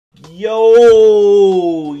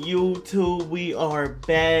Yo, YouTube, we are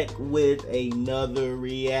back with another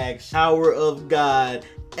reaction. Tower of God,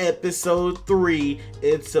 episode 3.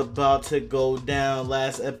 It's about to go down.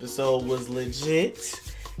 Last episode was legit,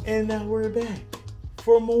 and now we're back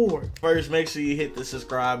for more. First, make sure you hit the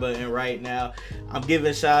subscribe button right now. I'm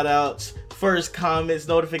giving shout outs. First, comments,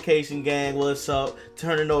 notification gang, what's up?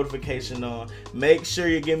 Turn the notification on. Make sure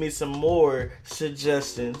you give me some more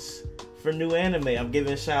suggestions for new anime. I'm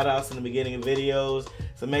giving shout outs in the beginning of videos,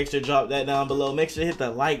 so make sure to drop that down below. Make sure to hit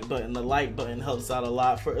the like button. The like button helps out a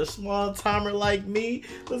lot for a small timer like me.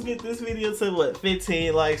 Let's get this video to what,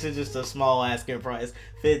 15 likes is just a small asking price.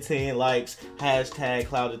 15 likes, hashtag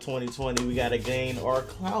Clouded2020. We gotta gain our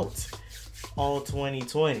clout all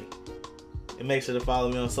 2020. And make sure to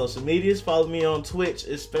follow me on social medias. Follow me on Twitch,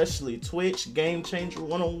 especially Twitch, Game Changer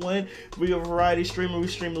 101. We're a variety streamer. We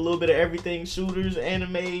stream a little bit of everything: shooters,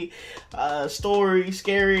 anime, story,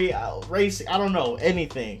 scary, racing. I don't know,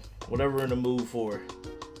 anything, whatever we're in the mood for.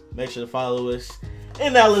 Make sure to follow us.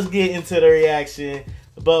 And now let's get into the reaction.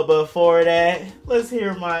 But before that, let's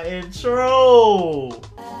hear my intro.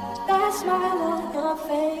 That smile on your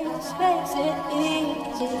face makes it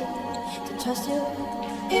easy to trust you.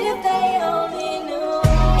 If they only knew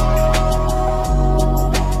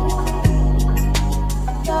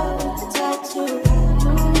you're the tattoo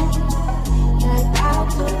like I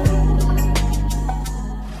do.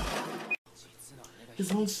 His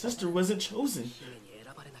own sister wasn't chosen.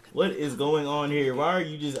 What is going on here? Why are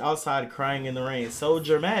you just outside crying in the rain? So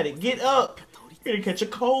dramatic. Get up! You're gonna catch a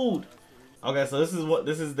cold. Okay, so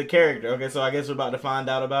this is the character. Okay, so I guess we're about to find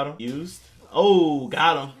out about him. Used. Oh,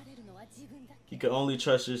 got him. You can only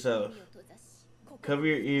trust yourself. Cover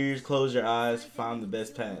your ears, close your eyes, find the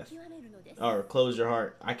best path. Or close your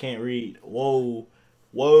heart. I can't read. Whoa.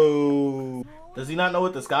 Whoa. Does he not know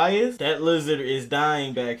what the sky is? That lizard is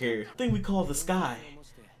dying back here. The thing we call the sky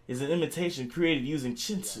is an imitation created using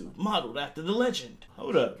Shinsu, modeled after the legend.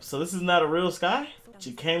 Hold up. So this is not a real sky?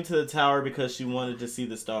 She came to the tower because she wanted to see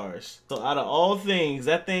the stars. So out of all things,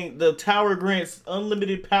 the tower grants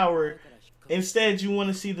unlimited power. Instead, you want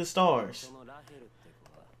to see the stars.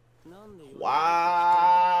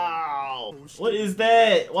 Wow. What is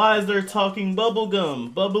that? Why is there talking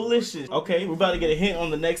bubblegum? Bubblicious. Okay, we're about to get a hint on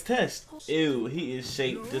the next test. Ew, he is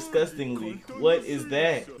shaped disgustingly. What is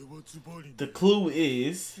that? The clue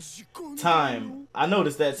is time. I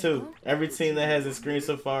noticed that too. Every team that has a screen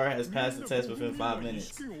so far has passed the test within 5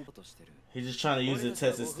 minutes. He's just trying to use it to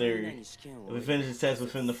test his theory. If we finish the test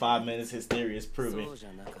within the 5 minutes, his theory is proven.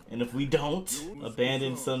 And if we don't,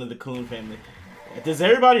 abandon son of the Coon family. Does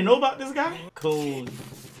everybody know about this guy? Coon.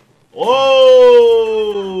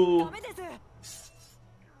 Whoa!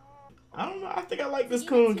 I don't know. I think I like this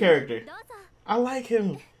Coon character. I like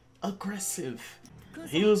him. Aggressive.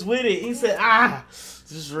 He was with it. He said,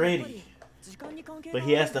 just ready. But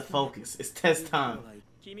he has to focus. It's test time.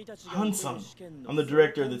 Hansung. I'm the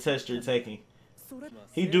director of the test you're taking.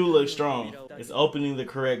 He do look strong. It's opening the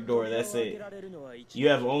correct door. That's it. You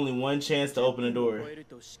have only one chance to open a door.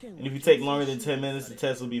 And if you take longer than 10 minutes, the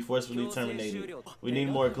test will be forcefully terminated. We need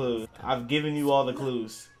more clues. I've given you all the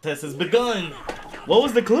clues. The test has begun. What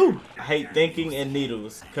was the clue? I hate thinking and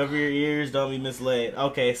needles. Cover your ears. Don't be misled.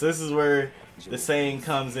 Okay, so this is where the saying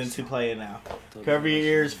comes into play now. Cover your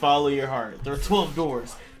ears. Follow your heart. There are 12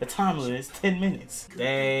 doors. The time limit is 10 minutes.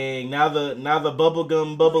 Dang, now the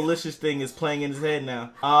bubblegum bubblicious thing is playing in his head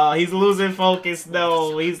now. He's losing focus.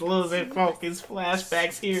 No, he's losing focus.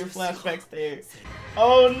 Flashbacks here, flashbacks there.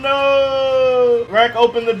 Oh no! Rack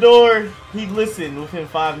opened the door. He listened within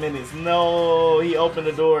 5 minutes. No, he opened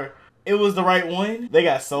the door. It was the right one. They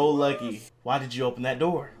got so lucky. Why did you open that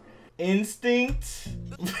door? Instinct.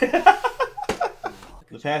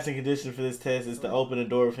 The passing condition for this test is to open a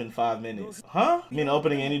door within 5 minutes. Huh? I mean,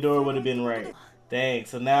 opening any door would have been right. Dang,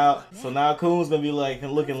 so now Coon's gonna be like,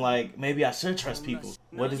 looking like, maybe I should trust people.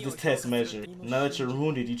 What does this test measure? Now that you're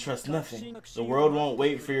wounded, you trust nothing. The world won't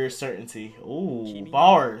wait for your certainty. Ooh,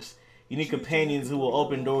 bars. You need companions who will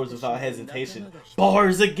open doors without hesitation.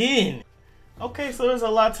 Bars again! Okay, so there's a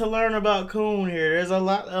lot to learn about Coon here. There's a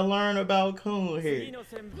lot to learn about Coon here.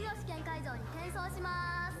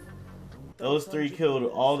 Those 3 killed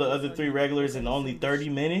all the other 3 regulars in only 30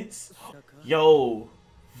 minutes? Yo,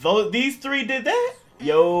 these 3 did that?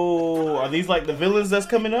 Yo, are these like the villains that's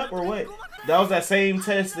coming up or what? That was that same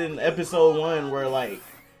test in episode 1 where like,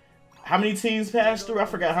 how many teams passed through? I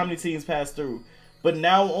forgot how many teams passed through. But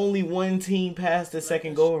now only 1 team passed the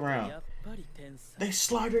second go around. They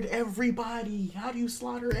slaughtered everybody. How do you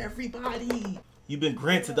slaughter everybody? You've been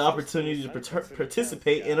granted the opportunity to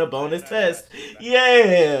participate in a bonus test.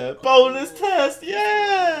 Yeah, bonus test.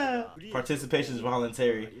 Yeah. Participation is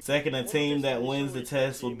voluntary. Second, a team that wins the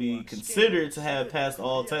test will be considered to have passed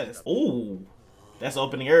all tests. Ooh, that's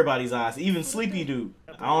opening everybody's eyes, even Sleepy Dude.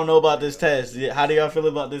 I don't know about this test. How do y'all feel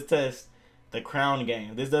about this test? The crown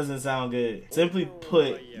game. This doesn't sound good. Simply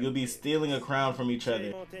put, you'll be stealing a crown from each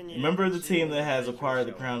other. Remember, the team that has acquired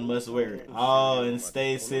the crown must wear it. Oh, and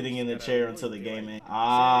stay sitting in the chair until the game ends.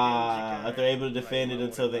 Ah, if they're able to defend it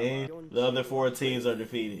until the end, the other 4 teams are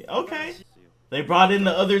defeated. Okay. They brought in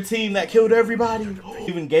the other team that killed everybody.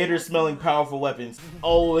 Even Gators smelling powerful weapons.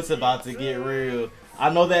 Oh, it's about to get real. I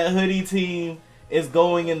know that hoodie team is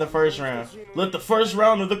going in the first round. Let the first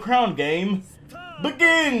round of the crown game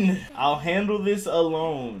begin! I'll handle this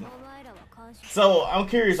alone. So, I'm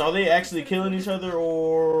curious, are they actually killing each other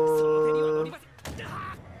or...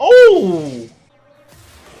 Oh!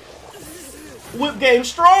 Whip game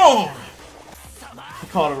strong! I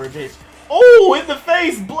called her a bitch. Oh, in the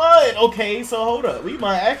face, blood! Okay, so hold up. We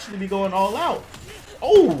might actually be going all out.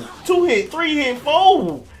 Oh, 2 hit, 3 hit,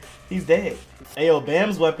 4! He's dead. Hey, yo,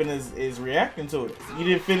 Bam's weapon is reacting to it. You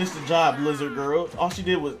didn't finish the job, lizard girl. All she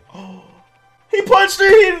did was... Oh. He punched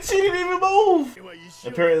her, she didn't even move!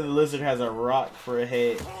 Apparently the lizard has a rock for a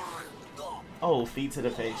head. Oh, feet to the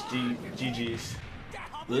face. GG's.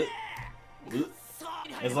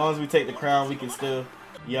 As long as we take the crown, we can still...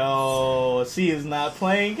 Yo, she is not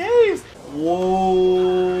playing games.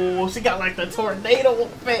 Whoa, she got like the tornado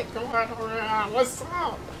effect. What's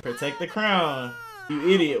up? Protect the crown. You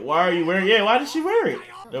idiot. Why are you wearing... Yeah, why did she wear it?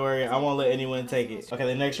 Don't worry, I won't let anyone take it. Okay,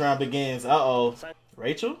 the next round begins. Uh-oh.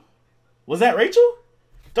 Rachel? Was that Rachel?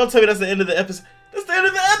 Don't tell me that's the end of the episode. That's the end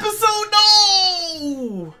of the episode.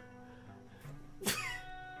 No!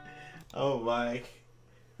 Oh my.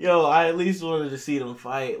 Yo, I at least wanted to see them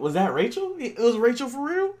fight. Was that Rachel? It was Rachel for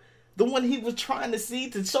real? The one he was trying to see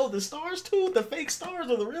to show the stars to? The fake stars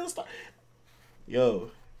or the real stars?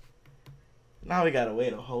 Yo. Now we gotta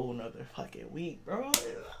wait a whole nother fucking week, bro.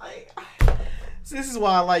 This is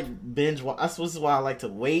why I like binge watch. This is why I like to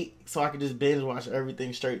wait so I can just binge watch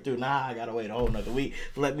everything straight through. Nah, I gotta wait a whole nother week.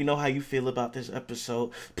 Let me know how you feel about this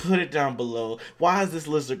episode. Put it down below. Why is this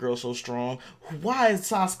lizard girl so strong? Why is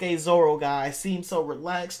Sasuke Zoro guy seem so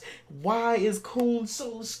relaxed? Why is Kun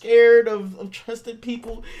so scared of trusted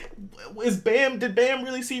people? Did Bam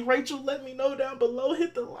really see Rachel? Let me know down below.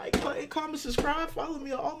 Hit the like button, comment, subscribe, follow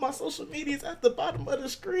me on all my social medias at the bottom of the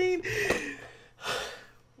screen.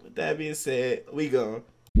 With that being said, we gone.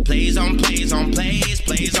 Plays on plays on plays,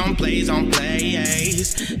 plays on plays on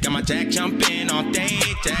plays. Got my Jack jumping all day,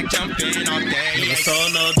 Jack jumping all day. Never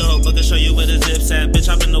sold no dope, but can show you where the zip's at. Bitch,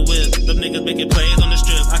 hop in the whip. Them niggas making plays on the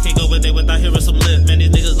strip. I can't go with it without hearing some lip. Man, these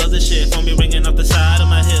niggas love this shit. Phone me ringing off the side of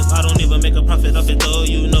my hip. I don't even make a profit off it though.